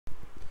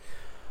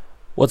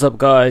What's up,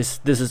 guys?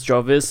 This is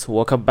Jarvis.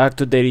 Welcome back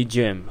to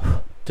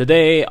DailyJam.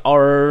 Today,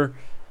 our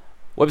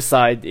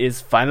website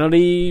is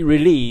finally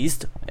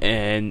released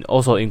and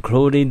also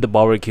including the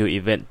barbecue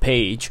event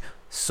page.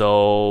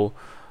 So,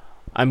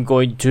 I'm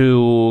going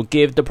to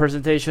give the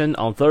presentation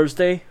on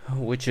Thursday,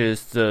 which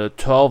is the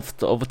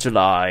 12th of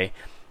July.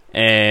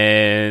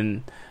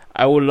 And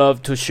I would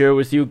love to share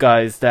with you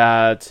guys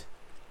that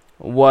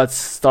what's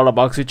Startup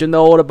Oxygen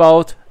all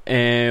about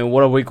and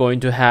what are we going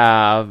to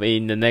have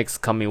in the next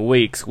coming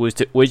weeks,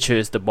 which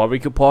is the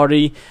barbecue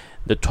party,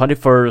 the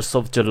 21st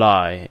of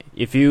July.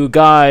 If you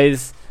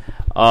guys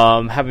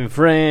having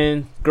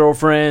friends,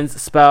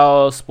 girlfriends,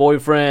 spouse,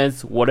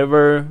 boyfriends,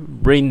 whatever,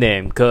 bring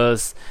them,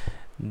 because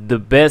the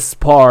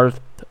best part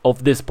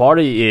of this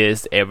party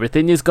is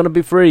everything is gonna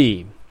be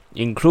free,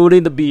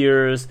 including the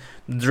beers,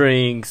 the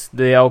drinks,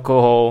 the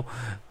alcohol,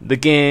 the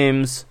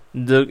games,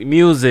 the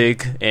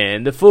music,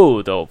 and the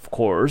food, of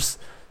course.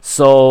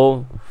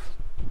 So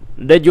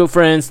let your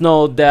friends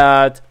know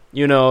that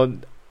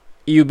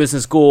EU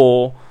Business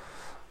School,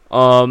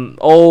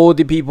 all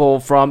the people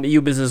from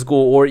EU Business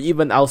School or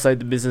even outside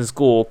the business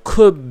school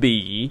could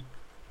be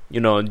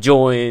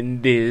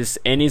join this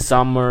any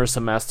semester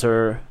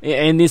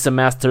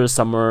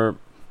summer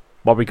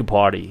barbecue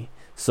party.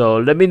 So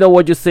let me know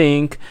what you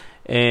think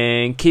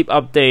and keep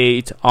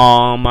update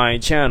on my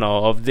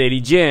channel of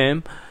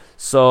DailyJam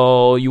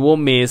so you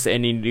won't miss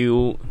any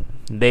new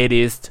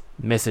latest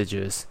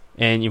messages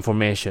and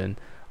information.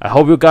 I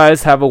hope you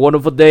guys have a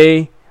wonderful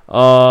day.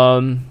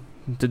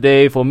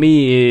 Today for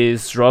me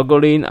is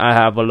struggling. I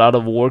have a lot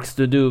of works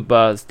to do,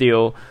 but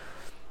still,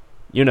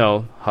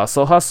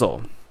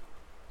 hustle.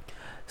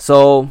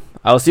 So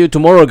I'll see you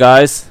tomorrow,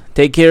 guys.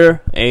 Take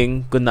care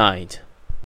and good night.